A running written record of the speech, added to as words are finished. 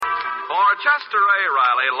For Chester A.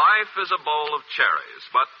 Riley, life is a bowl of cherries,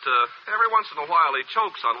 but every once in a while he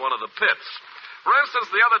chokes on one of the pits. For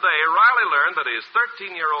instance, the other day, Riley learned that his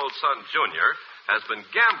 13-year-old son, Junior, has been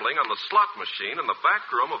gambling on the slot machine in the back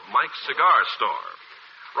room of Mike's cigar store.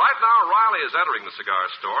 Right now, Riley is entering the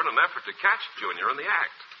cigar store in an effort to catch Junior in the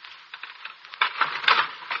act.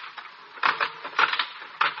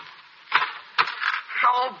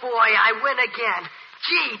 Oh, boy, I win again.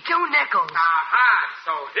 Gee, 2 nickels. Aha,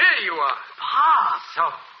 so here you are. Pa. So,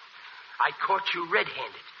 I caught you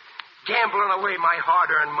red-handed, gambling away my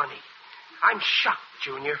hard-earned money. I'm shocked,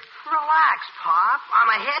 Junior. Relax, Pop. I'm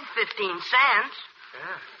ahead 15 cents.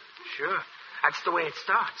 Yeah, sure. That's the way it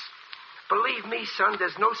starts. Believe me, son,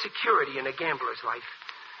 there's no security in a gambler's life.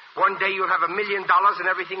 One day you'll have $1 million and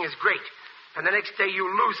everything is great. And the next day you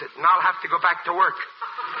lose it, and I'll have to go back to work.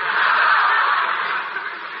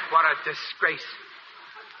 What a disgrace.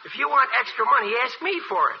 If you want extra money, ask me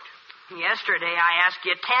for it. Yesterday I asked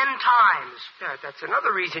you 10 times. Yeah, that's another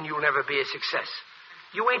reason you'll never be a success.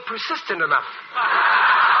 You ain't persistent enough.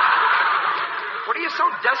 What are you so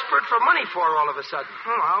desperate for money for all of a sudden?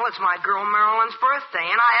 Well, it's my girl Marilyn's birthday,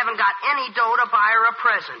 and I haven't got any dough to buy her a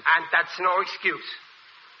present. And that's no excuse.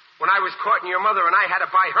 When I was courting your mother and I had to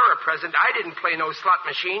buy her a present, I didn't play no slot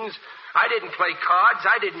machines. I didn't play cards.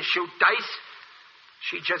 I didn't shoot dice.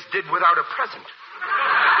 She just did without a present.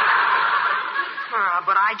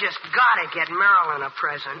 But I just gotta get Marilyn a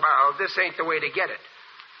present. Well, this ain't the way to get it.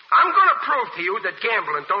 I'm gonna prove to you that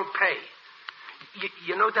gambling don't pay.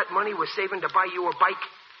 You know that money we're saving to buy you a bike?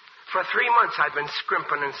 For 3 months I've been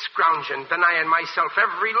scrimping and scrounging, denying myself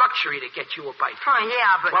every luxury to get you a bike. Oh,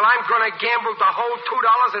 yeah, but... Well, I'm gonna gamble the whole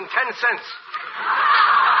 $2.10.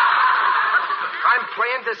 I'm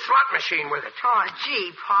playing the slot machine with it. Oh,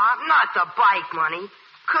 gee, Pop, not the bike money.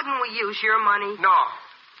 Couldn't we use your money? No.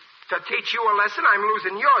 To teach you a lesson, I'm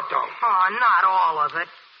losing your dough. Oh, not all of it.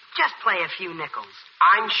 Just play a few nickels.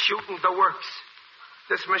 I'm shooting the works.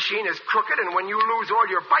 This machine is crooked, and when you lose all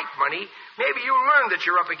your bike money, maybe you'll learn that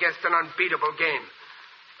you're up against an unbeatable game.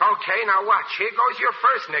 Okay, now watch. Here goes your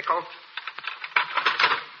first nickel.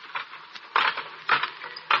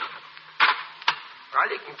 Well,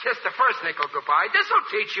 you can kiss the first nickel goodbye. This'll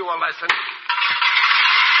teach you a lesson.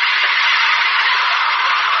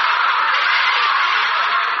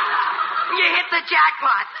 You hit the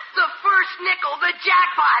jackpot. The first nickel, the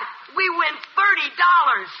jackpot. We win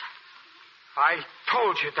 $30. I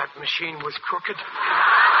told you that machine was crooked.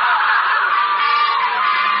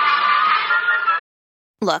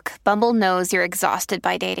 Look, Bumble knows you're exhausted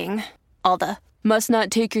by dating. All the must not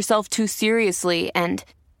take yourself too seriously and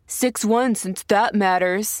 6'1" since that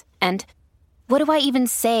matters. And what do I even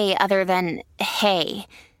say other than hey?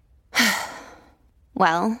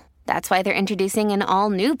 Well, that's why they're introducing an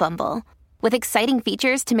all-new Bumble with exciting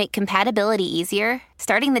features to make compatibility easier,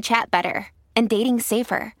 starting the chat better, and dating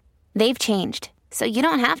safer. They've changed, so you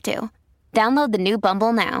don't have to. Download the new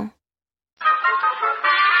Bumble now.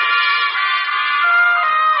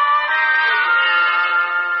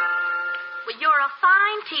 Well, you're a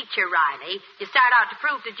fine teacher, Riley. You start out to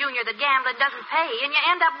prove to Junior that gambling doesn't pay, and you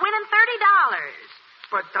end up winning $30.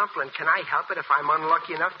 But, Dumplin', can I help it if I'm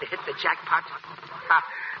unlucky enough to hit the jackpot?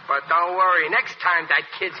 But don't worry. Next time that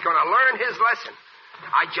kid's going to learn his lesson.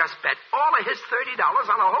 I just bet all of his $30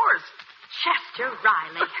 on a horse. Chester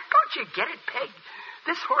Riley. Don't you get it, Peg?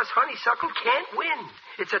 This horse, Honeysuckle, can't win.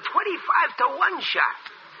 It's a 25-1 shot.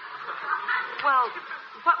 Well,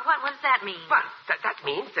 what does that mean? Well, that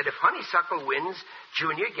means that if Honeysuckle wins,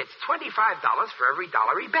 Junior gets $25 for every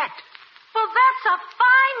dollar he bet. Well, that's a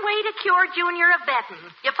fine way to cure Junior of betting.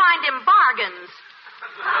 You find him bargains.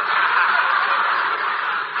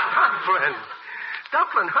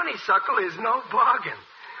 Dumplin', Honeysuckle is no bargain.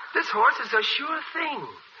 This horse is a sure thing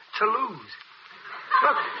to lose.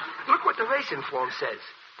 Look what the racing form says.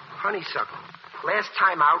 Honeysuckle, last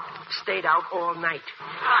time out, stayed out all night.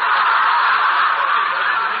 Well,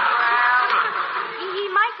 he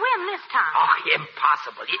might win this time. Oh,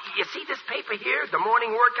 impossible. You see this paper here, the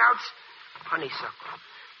morning workouts? Honeysuckle.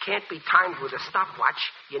 Can't be timed with a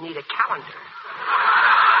stopwatch. You need a calendar.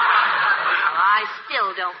 Well, I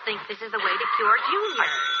still don't think this is the way to cure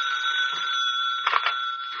Junior.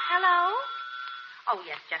 Hello? Oh,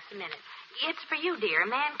 yes, just a minute. It's for you, dear. A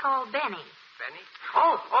man called Benny. Benny?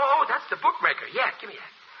 Oh, that's the bookmaker. Yeah, give me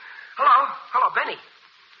that. Hello, Benny.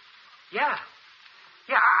 Yeah,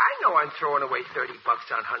 I know I'm throwing away $30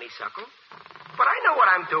 on Honeysuckle. But I know what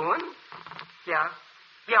I'm doing. Yeah,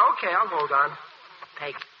 okay, I'll hold on.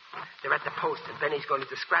 Peg, they're at the post, and Benny's going to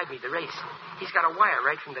describe me the race. He's got a wire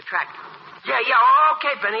right from the track. Yeah,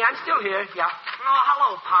 okay, Benny, I'm still here, yeah. Oh,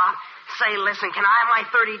 hello, Pop. Say, listen, can I have my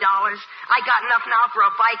 $30? I got enough now for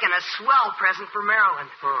a bike and a swell present for Marilyn.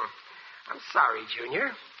 I'm sorry,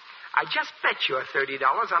 Junior. I just bet you $30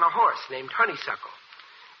 on a horse named Honeysuckle.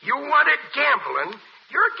 You wanted gambling.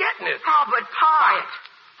 You're getting it. Oh, but Pa...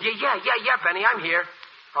 Quiet. Yeah, Benny, I'm here.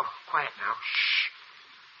 Oh, quiet now. Shh.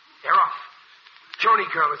 They're off. Joni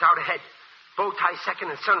girl is out ahead. Bowtie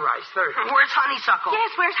second and Sunrise third. Where's Honeysuckle?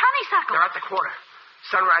 Yes, where's Honeysuckle? They're at the quarter.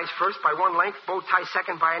 Sunrise first by one length, Bowtie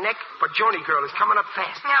second by a neck, but Joni girl is coming up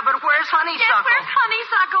fast. Yeah, but where's Honeysuckle? Yes, where's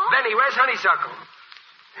Honeysuckle? Benny, where's Honeysuckle?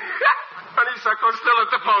 Honeysuckle's still at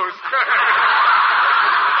the post.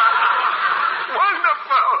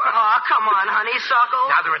 Wonderful. Oh, come on, Honeysuckle.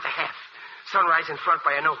 Now they're at the half. Sunrise in front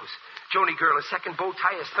by a nose. Joni girl is second,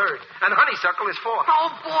 Bowtie is third, and Honeysuckle is fourth.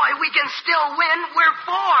 Oh, boy, we can still win. We're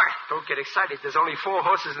fourth. Don't get excited. There's only 4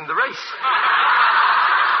 horses in the race.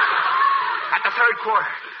 At the third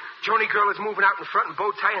quarter, Joni girl is moving out in front, and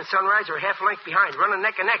Bowtie and Sunrise are half length behind, running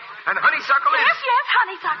neck and neck. And Honeysuckle is... Yes,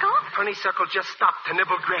 Honeysuckle. Honeysuckle just stopped to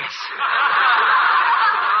nibble grass.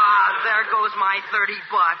 There goes my $30.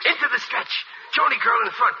 Into the stretch. Joni girl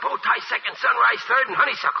in front, Bowtie second, Sunrise third, and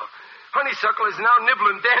Honeysuckle. Honeysuckle is now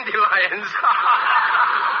nibbling dandelions.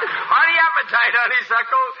 Hearty appetite,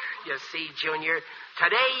 Honeysuckle. You see, Junior,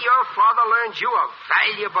 today your father learned you a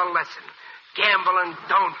valuable lesson. Gambling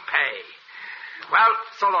don't pay. Well,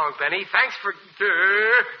 so long, Benny. Thanks for...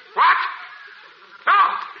 What?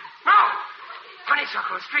 No!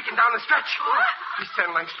 Honeysuckle is streaking down the stretch. He's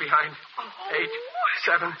 10 lengths behind. 8,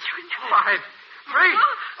 7, 5, 3.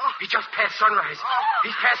 He just passed Sunrise.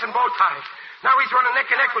 He's passing Bowtie. Now he's running neck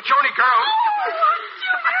and neck with Joni girl.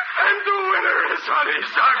 And the winner is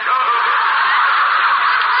Honeysuckle.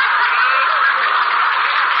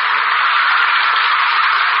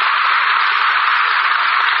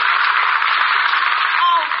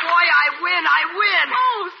 Oh, boy, I win.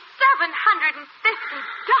 Oh, $750.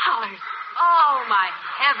 Oh, my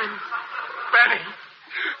heavens.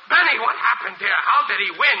 Benny, what happened there? How did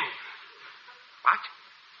he win? What?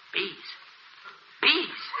 Bees.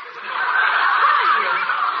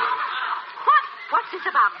 What's this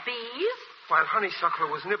about bees? While Honeysuckle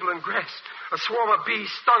was nibbling grass, a swarm of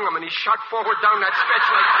bees stung him, and he shot forward down that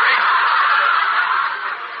stretch like crazy.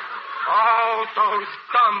 Oh, those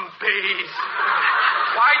dumb bees.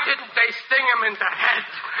 Why didn't they sting him in the head?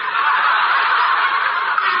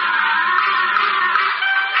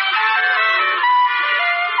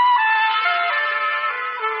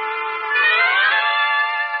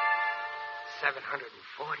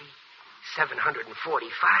 $740, $745,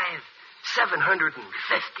 $750.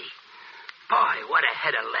 Boy, what a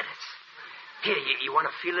head of lettuce. Here, you want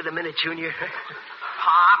to feel it a minute, Junior?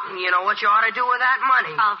 Pop, you know what you ought to do with that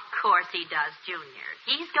money? Of course he does, Junior.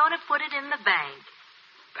 He's going to put it in the bank.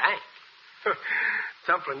 Bank?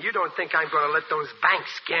 Dumpling, you don't think I'm going to let those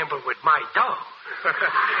banks gamble with my dough.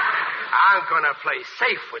 I'm going to play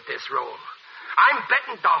safe with this roll. I'm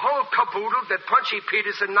betting the whole caboodle that Punchy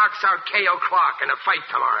Peterson knocks out K.O. Clark in a fight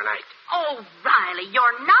tomorrow night. Oh, Riley,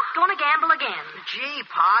 you're not going to gamble again. Gee,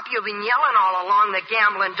 Pop, you've been yelling all along that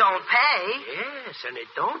gambling don't pay. Yes, and it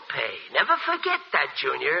don't pay. Never forget that,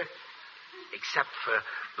 Junior. Except for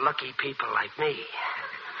lucky people like me.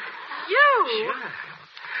 You? Sure.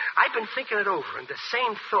 I've been thinking it over, and the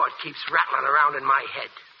same thought keeps rattling around in my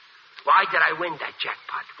head. Why did I win that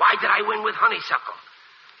jackpot? Why did I win with Honeysuckle?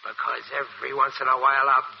 Because every once in a while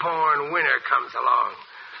a born winner comes along,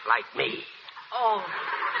 like me. Oh,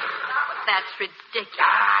 that's ridiculous.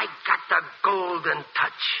 I got the golden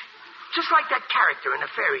touch. Just like that character in a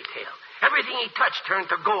fairy tale. Everything he touched turned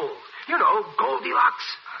to gold. You know, Goldilocks.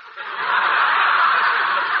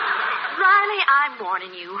 Riley, I'm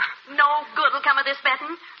warning you. No good will come of this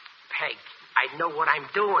betting. Peg, I know what I'm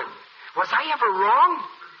doing. Was I ever wrong?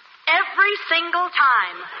 Every single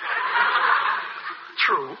time.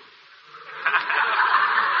 True.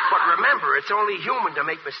 But remember, it's only human to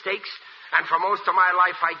make mistakes. And for most of my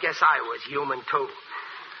life, I guess I was human, too.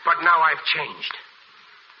 But now I've changed.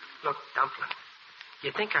 Look, Dumpling,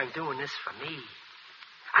 you think I'm doing this for me?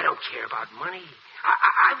 I don't care about money.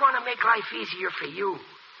 I want to make life easier for you.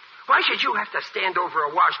 Why should you have to stand over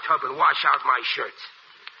a wash tub and wash out my shirts?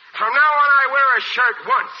 From now on, I wear a shirt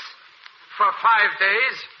once for 5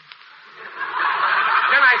 days.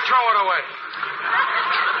 Then I throw it away.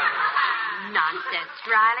 Nonsense,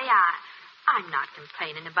 Riley. I'm not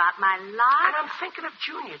complaining about my lot. And I'm thinking of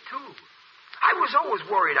Junior, too. I was always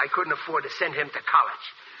worried I couldn't afford to send him to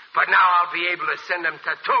college. But now I'll be able to send him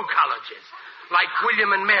to 2 colleges, like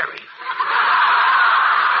William and Mary.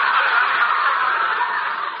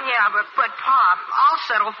 Yeah, but Pop, I'll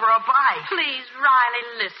settle for a bite. Please, Riley,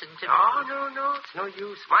 listen to me. Oh, no. It's no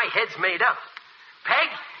use. My head's made up. Peg,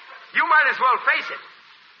 you might as well face it.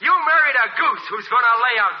 You married a goose who's going to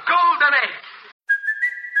lay a golden egg.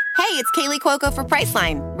 Hey, it's Kaylee Cuoco for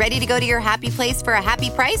Priceline. Ready to go to your happy place for a happy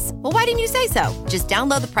price? Well, why didn't you say so? Just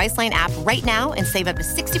download the Priceline app right now and save up to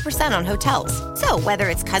 60% on hotels. So whether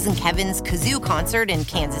it's Cousin Kevin's Kazoo Concert in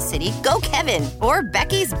Kansas City, go Kevin, or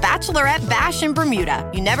Becky's Bachelorette Bash in Bermuda,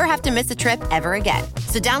 you never have to miss a trip ever again.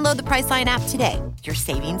 So download the Priceline app today. Your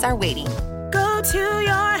savings are waiting. Go to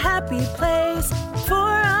your happy place for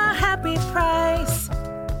a happy price.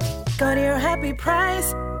 Go to your happy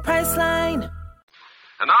price, Priceline.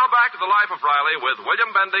 And now back to the life of Riley with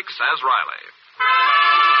William Bendix as Riley.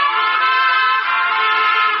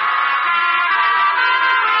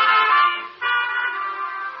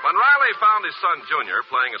 When Riley found his son Junior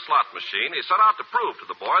playing a slot machine, he set out to prove to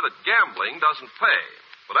the boy that gambling doesn't pay.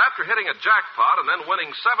 But after hitting a jackpot and then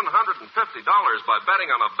winning $750 by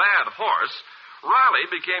betting on a bad horse, Riley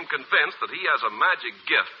became convinced that he has a magic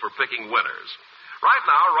gift for picking winners. Right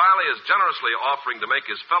now, Riley is generously offering to make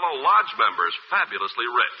his fellow lodge members fabulously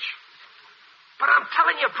rich. But I'm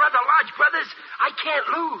telling you, Brother Lodge Brothers, I can't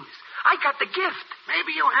lose. I got the gift.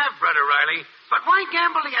 Maybe you have, Brother Riley. But why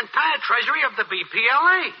gamble the entire treasury of the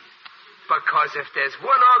BPLA? Because if there's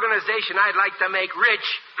one organization I'd like to make rich,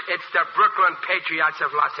 it's the Brooklyn Patriots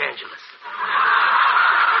of Los Angeles.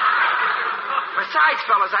 Besides,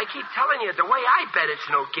 fellas, I keep telling you, the way I bet it's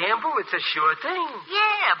no gamble. It's a sure thing.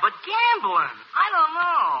 Yeah, but gambling. I don't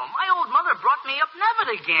know. My old mother brought me up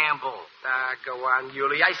never to gamble. Go on,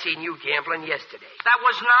 Yulie. I seen you gambling yesterday. That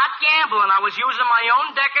was not gambling. I was using my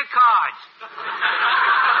own deck of cards.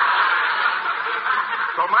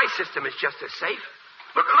 Well, my system is just as safe.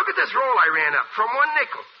 Look at this roll I ran up. From one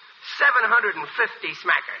nickel, 750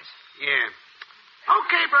 smackers. Yeah.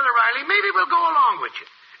 Okay, Brother Riley, maybe we'll go along with you.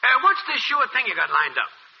 What's this sure thing you got lined up?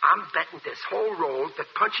 I'm betting this whole roll that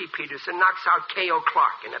Punchy Peterson knocks out K.O.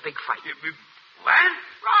 Clark in a big fight. What?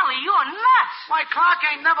 Riley, you're nuts. Why, Clark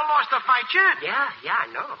ain't never lost a fight yet. Yeah, I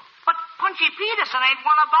know. But Punchy Peterson ain't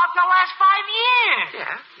won about the last 5 years.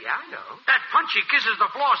 Yeah, I know. That Punchy kisses the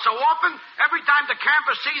floor so often, every time the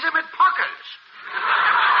camper sees him, it puckers.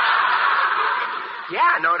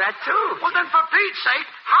 Yeah, I know that, too. Well, then, for Pete's sake,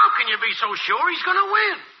 how can you be so sure he's going to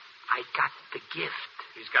win? I got the gift.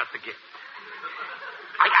 He's got the gift.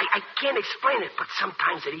 I can't explain it, but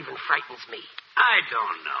sometimes it even frightens me. I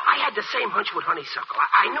don't know. I had the same hunch with Honeysuckle.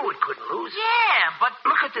 I knew it couldn't lose. Yeah, but...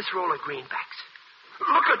 Look at this roll of greenbacks.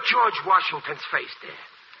 Look at George Washington's face there.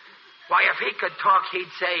 Why, if he could talk,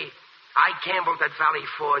 he'd say, I gambled at Valley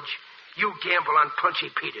Forge. You gamble on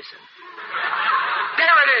Punchy Peterson.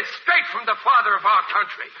 There it is, straight from the father of our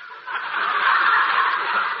country.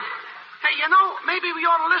 Hey, you know, maybe we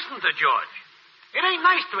ought to listen to George. It ain't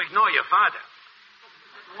nice to ignore your father.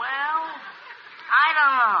 Well, I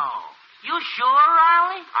don't know. You sure,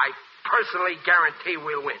 Riley? I personally guarantee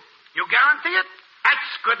we'll win. You guarantee it?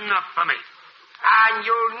 That's good enough for me. And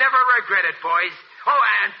you'll never regret it, boys. Oh,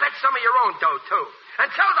 and bet some of your own dough, too.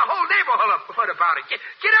 And tell the whole neighborhood about it.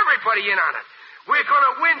 Get everybody in on it. We're going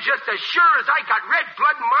to win just as sure as I got red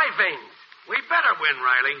blood in my veins. We better win,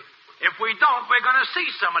 Riley. If we don't, we're going to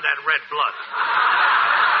see some of that red blood.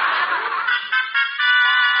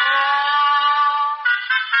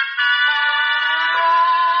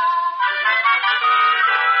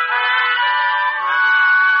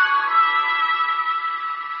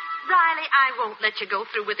 Riley, I won't let you go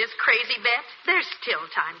through with this crazy bet. There's still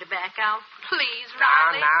time to back out. Please,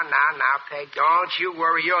 Riley. Now, Peg. Don't you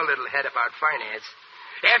worry your little head about finance.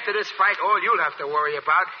 After this fight, all you'll have to worry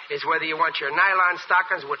about is whether you want your nylon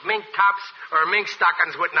stockings with mink tops or mink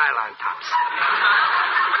stockings with nylon tops.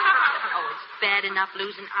 Oh, it's bad enough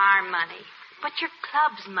losing our money. But your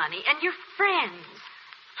club's money and your friends.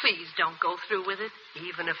 Please don't go through with it.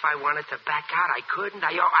 Even if I wanted to back out, I couldn't.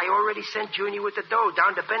 I already sent Junior with the dough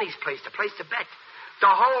down to Benny's place to place the bet. The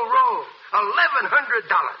whole roll, $1,100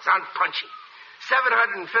 on Punchy.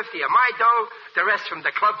 $750 of my dough, the rest from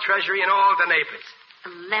the club treasury and all the neighbors.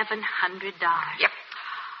 $1,100. Yep.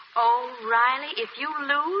 Oh, Riley, if you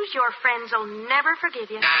lose, your friends will never forgive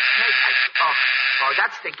you. Now, Peg,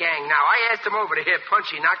 that's the gang now. I asked them over to hear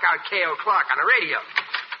Punchy knock out K.O. Clark on the radio.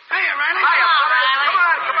 Hey, Riley. Hiya, Riley.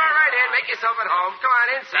 Come on right in. Make yourself at home. Come on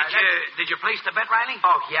inside. Did you place the bet, Riley?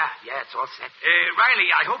 Oh, yeah, it's all set. Riley,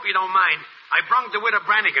 I hope you don't mind. I brung DeWitt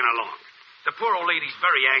Brannigan along. The poor old lady's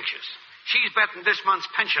very anxious. She's betting this month's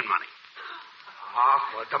pension money. Oh,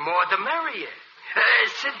 well, the more the merrier.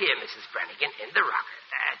 Sit here, Mrs. Brannigan, in the rocker.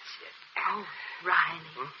 That's it. Oh,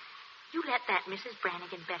 Riley. You let that Mrs.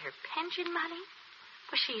 Brannigan bet her pension money?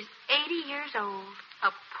 Well, she's 80 years old.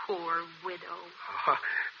 A poor widow. Oh,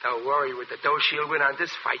 don't worry. With the dough she'll win on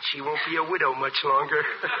this fight, she won't be a widow much longer.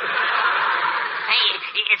 Hey,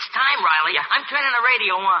 it's time, Riley. I'm turning the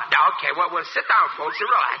radio on. Okay, well, sit down, folks, and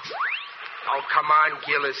relax. Oh, come on,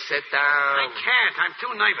 Gillis, sit down. I can't. I'm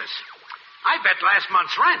too nervous. I bet last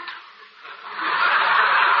month's rent.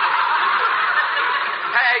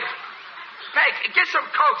 Peg, get some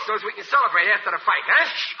Coke so we can celebrate after the fight, huh?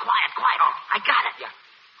 Shh, quiet. Oh, I got it. Yeah.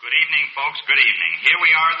 Good evening, folks. Good evening. Here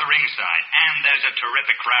we are at the ringside, and there's a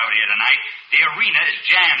terrific crowd here tonight. The arena is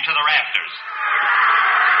jammed to the rafters.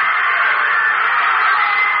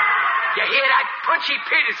 You hear that? Punchy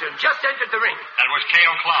Peterson just entered the ring. That was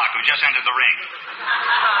K.O. Clark, who just entered the ring.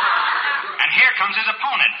 And here comes his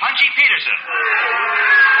opponent, Punchy Peterson.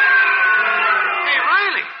 Hey,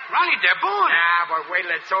 Riley. Riley, they're booing. But wait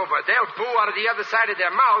till it's over. They'll boo out of the other side of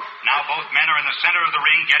their mouth. Now both men are in the center of the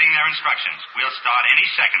ring getting their instructions. We'll start any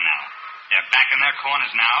second now. They're back in their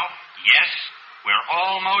corners now. Yes, we're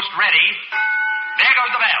almost ready. There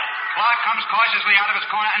goes the bell. Clark comes cautiously out of his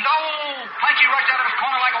corner, and Punchy rushed out of his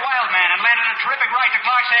corner like a wild man and landed a terrific right to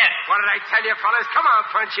Clark's head. What did I tell you, fellas? Come on,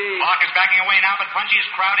 Punchy. Clark is backing away now, but Punchy is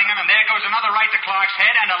crowding him, and there goes another right to Clark's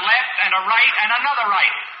head, and a left, and a right, and another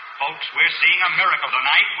right. Folks, we're seeing a miracle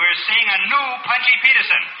tonight. We're seeing a new Punchy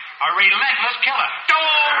Peterson, a relentless killer.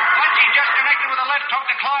 Punchy just connected with a left hook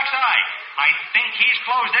to Clark's eye. I think he's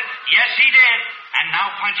closed it. Yes, he did. And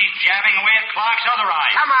now Punchy's jabbing away at Clark's other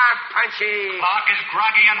eye. Come on, Punchy. Clark is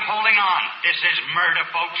groggy and holding on. This is murder,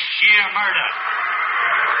 folks. Sheer murder.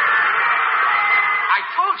 I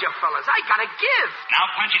told you, fellas, I gotta give.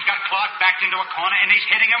 Now Punchy's got Clark backed into a corner, and he's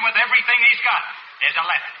hitting him with everything he's got. There's a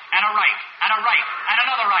left, and a right, and a right, and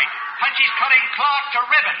another right. Punchy's cutting Clark to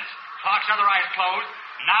ribbons. Clark's other eye is closed.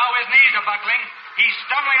 Now his knees are buckling. He's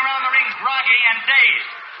stumbling around the ring groggy and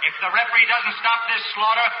dazed. If the referee doesn't stop this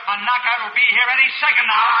slaughter, a knockout will be here any second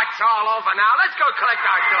now. Oh, it's all over now. Let's go collect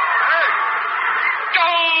our dough, huh?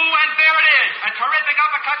 And there it is. A terrific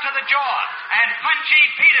uppercut to the jaw. And Punchy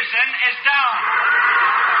Peterson is down.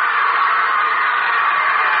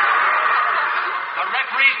 The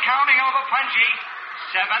referee's counting over Punchy.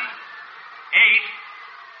 7, 8,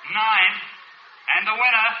 9, and the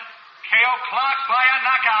winner, K.O. Clark by a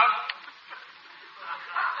knockout.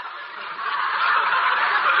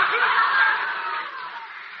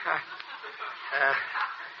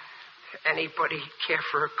 Anybody care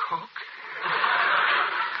for a Coke?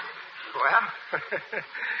 Well,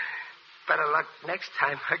 better luck next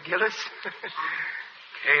time, huh, Gillis?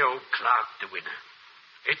 K.O. Clark, the winner.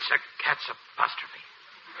 It's a cat's apostrophe.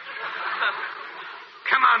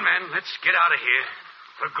 Come on, man. Let's get out of here.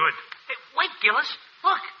 For good. Hey, wait, Gillis.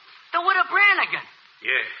 Look. The widow Brannigan.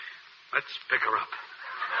 Yeah. Let's pick her up.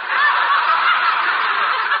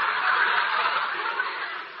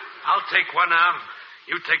 I'll take one arm.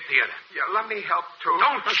 You take the other. Yeah, let me help, too.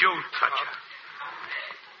 Don't you touch her.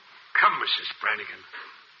 Come, Mrs. Brannigan.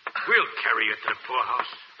 We'll carry you to the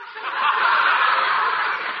poorhouse.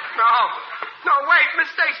 No, wait.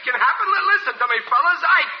 Mistakes can happen. Listen to me, fellas.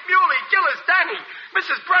 Ike, Muley, Gillis, Danny,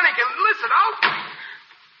 Mrs. Brannigan, listen.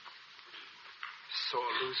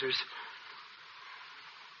 Sore losers.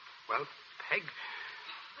 Well, Peg,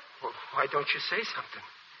 why don't you say something?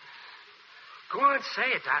 Go on, say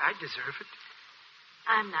it. I deserve it.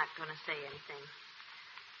 I'm not going to say anything.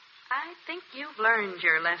 I think you've learned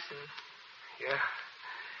your lesson.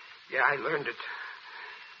 Yeah, I learned it.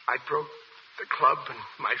 I broke the club and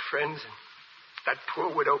my friends and that poor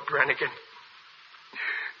widow Brannigan.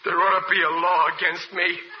 There ought to be a law against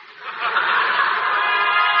me.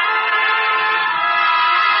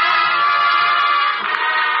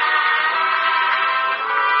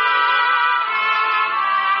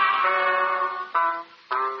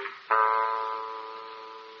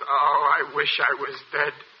 I wish I was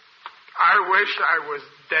dead. I wish I was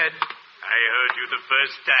dead. I heard you the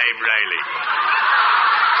first time, Riley.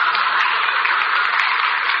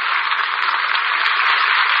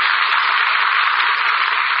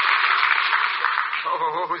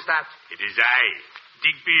 Oh, who's that? It is I,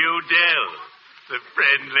 Digby Odell, the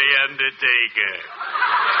friendly undertaker.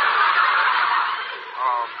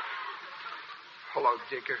 Hello,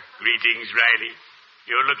 Digger. Greetings, Riley.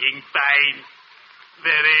 You're looking fine.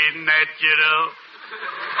 Very natural.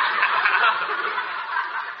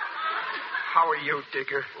 How are you,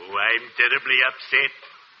 Digger? Oh, I'm terribly upset.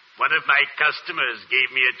 One of my customers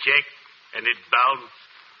gave me a check, and it bounced.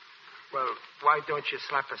 Well, why don't you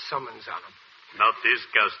slap a summons on him? Not this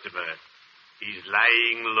customer. He's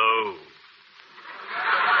lying low.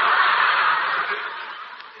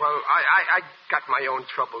 Well, I got my own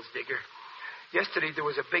troubles, Digger. Yesterday there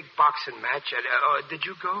was a big boxing match. Did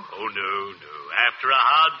you go? Oh, no. After a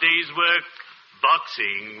hard day's work,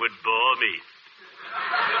 boxing would bore me.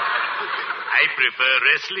 I prefer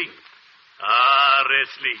wrestling.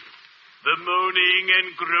 Wrestling. The moaning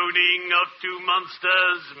and groaning of two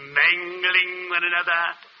monsters mangling one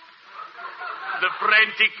another. The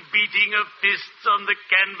frantic beating of fists on the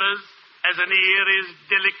canvas as an ear is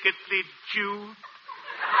delicately chewed.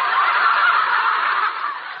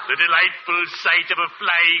 The delightful sight of a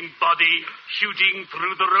flying body shooting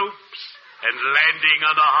through the ropes and landing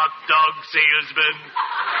on a hot dog salesman.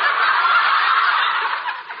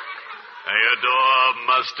 I adore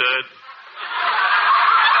mustard.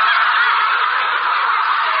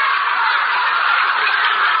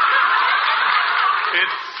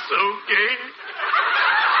 It's okay.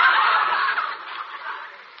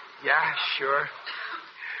 Yeah, sure.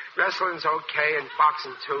 Wrestling's okay and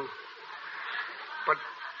boxing, too. But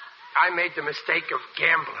I made the mistake of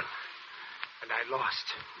gambling, and I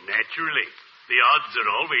lost. Naturally. The odds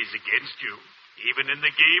are always against you, even in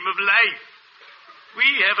the game of life. We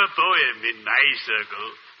have a poem in my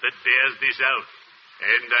circle that bears this out,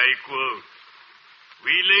 and I quote,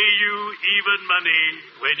 "We lay you even money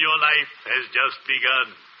when your life has just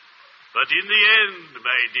begun. But in the end,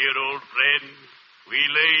 my dear old friend, we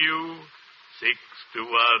lay you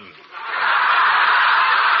 6-1.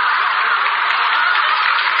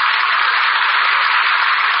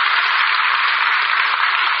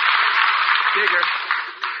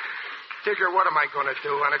 Digger, what am I going to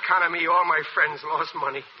do? On account of me, all my friends lost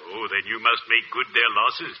money. Oh, then you must make good their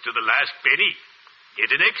losses to the last penny.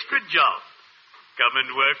 Get an extra job. Come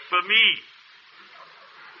and work for me.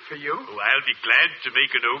 For you? Oh, I'll be glad to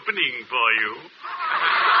make an opening for you.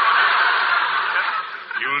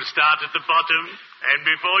 You'll start at the bottom, and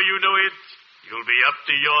before you know it, you'll be up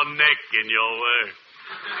to your neck in your work.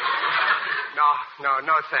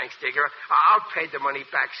 No, thanks, Digger. I'll pay the money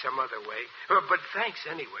back some other way. But thanks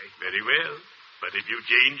anyway. Very well. But if you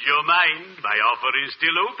change your mind, my offer is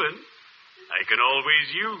still open. I can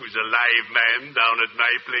always use a live man down at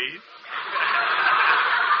my place.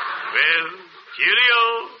 Well,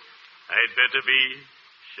 cheerio. I'd better be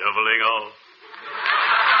shoveling off.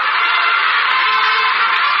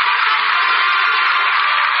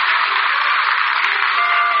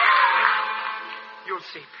 You'll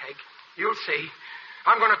see, Peg. You'll see.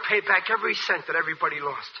 I'm going to pay back every cent that everybody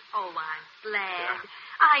lost. Oh, I'm glad.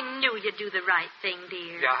 I knew you'd do the right thing,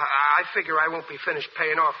 dear. Yeah, I figure I won't be finished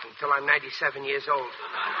paying off until I'm 97 years old.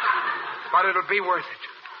 But it'll be worth it.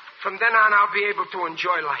 From then on, I'll be able to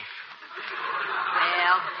enjoy life.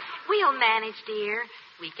 Well, we'll manage, dear.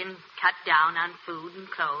 We can cut down on food and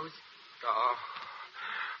clothes.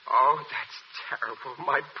 Oh, that's terrible.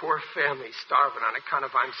 My poor family's starving on account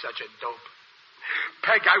of I'm such a dope.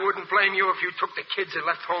 Peg, I wouldn't blame you if you took the kids and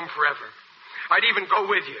left home forever. I'd even go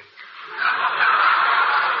with you.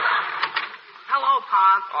 Hello,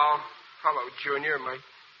 Pop. Oh, hello, Junior, my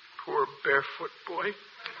poor barefoot boy.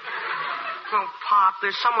 Oh, Pop,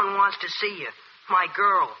 there's someone who wants to see you. My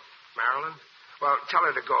girl. Marilyn? Well, tell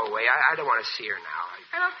her to go away. I don't want to see her now.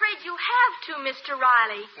 I'm afraid you have to, Mr.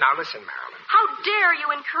 Riley. Now, listen, Marilyn. How dare you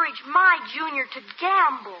encourage my Junior to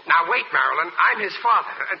gamble? Now, wait, Marilyn. I'm his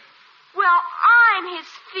father. Well, I'm his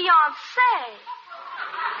fiancée.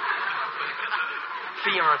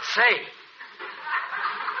 Fiancé?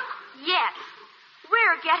 Yes.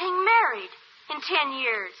 We're getting married in 10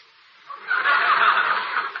 years.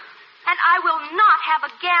 And I will not have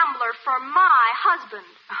a gambler for my husband.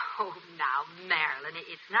 Oh, now, Marilyn,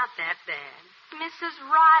 it's not that bad. Mrs.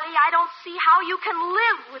 Riley, I don't see how you can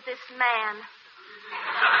live with this man.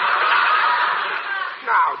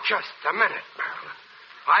 Now, just a minute, Marilyn.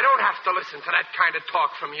 I don't have to listen to that kind of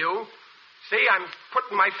talk from you. See, I'm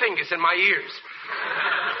putting my fingers in my ears.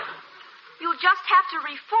 You'll just have to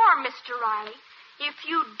reform, Mr. Riley. If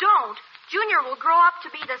you don't, Junior will grow up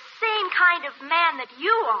to be the same kind of man that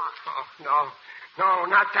you are. Oh, no,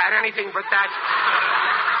 not that. Anything but that.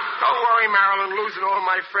 Don't worry, Marilyn. Losing all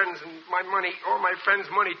my friends and my money, all my friends'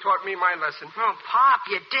 money taught me my lesson. Oh, Pop,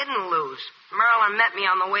 you didn't lose. Marilyn met me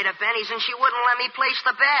on the way to Benny's, and she wouldn't let me place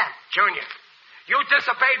the bet. Junior, you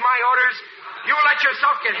disobeyed my orders. You let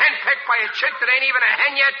yourself get henpecked by a chick that ain't even a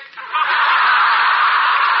hen yet.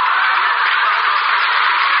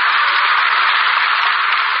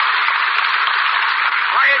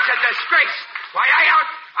 Why, it's a disgrace. Why,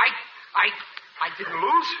 I didn't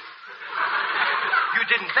lose. You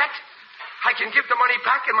didn't bet. I can give the money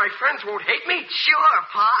back and my friends won't hate me. Sure,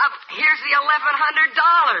 Pop. Here's the $1,100.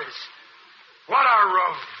 What a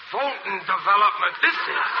revolting development this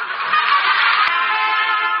is.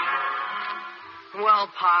 Well, Well,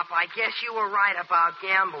 Pop, I guess you were right about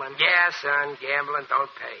gambling. Yeah, son, gambling don't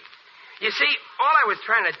pay. You see, all I was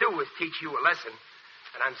trying to do was teach you a lesson,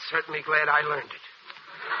 and I'm certainly glad I learned it.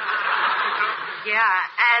 Yeah,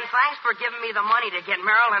 and thanks for giving me the money to get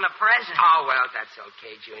Marilyn a present. Oh, well, that's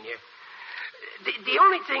okay, Junior. The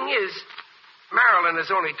only thing is, Marilyn is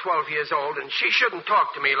only 12 years old, and she shouldn't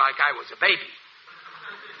talk to me like I was a baby.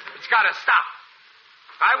 It's got to stop.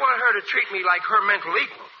 I want her to treat me like her mental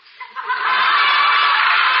equal.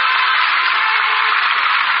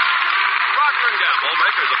 Procter & Gamble,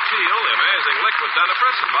 makers of Teal, the amazing liquid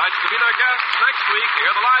dentifrice, invites you to be their guests next week to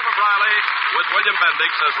hear the life of Riley with William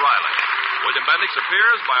Bendix as Riley. William Bendix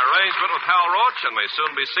appears by arrangement with Hal Roach and may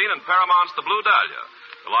soon be seen in Paramount's The Blue Dahlia.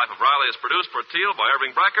 The Life of Riley is produced for Teal by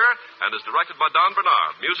Irving Brecker and is directed by Don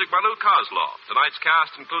Bernard. Music by Lou Kozloff. Tonight's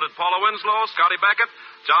cast included Paula Winslow, Scotty Beckett,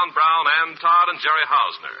 John Brown, Ann Todd, and Jerry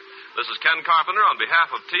Hausner. This is Ken Carpenter on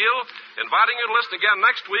behalf of Teal, inviting you to listen again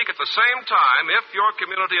next week at the same time if your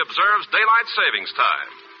community observes daylight savings time.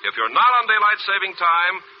 If you're not on daylight saving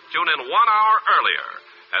time, tune in 1 hour earlier.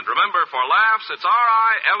 And remember, for laughs, it's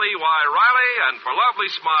R-I-L-E-Y, Riley, and for lovely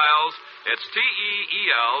smiles, it's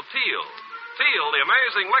T-E-E-L, Teal. Teal, the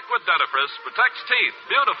amazing liquid dentifrice, protects teeth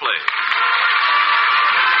beautifully.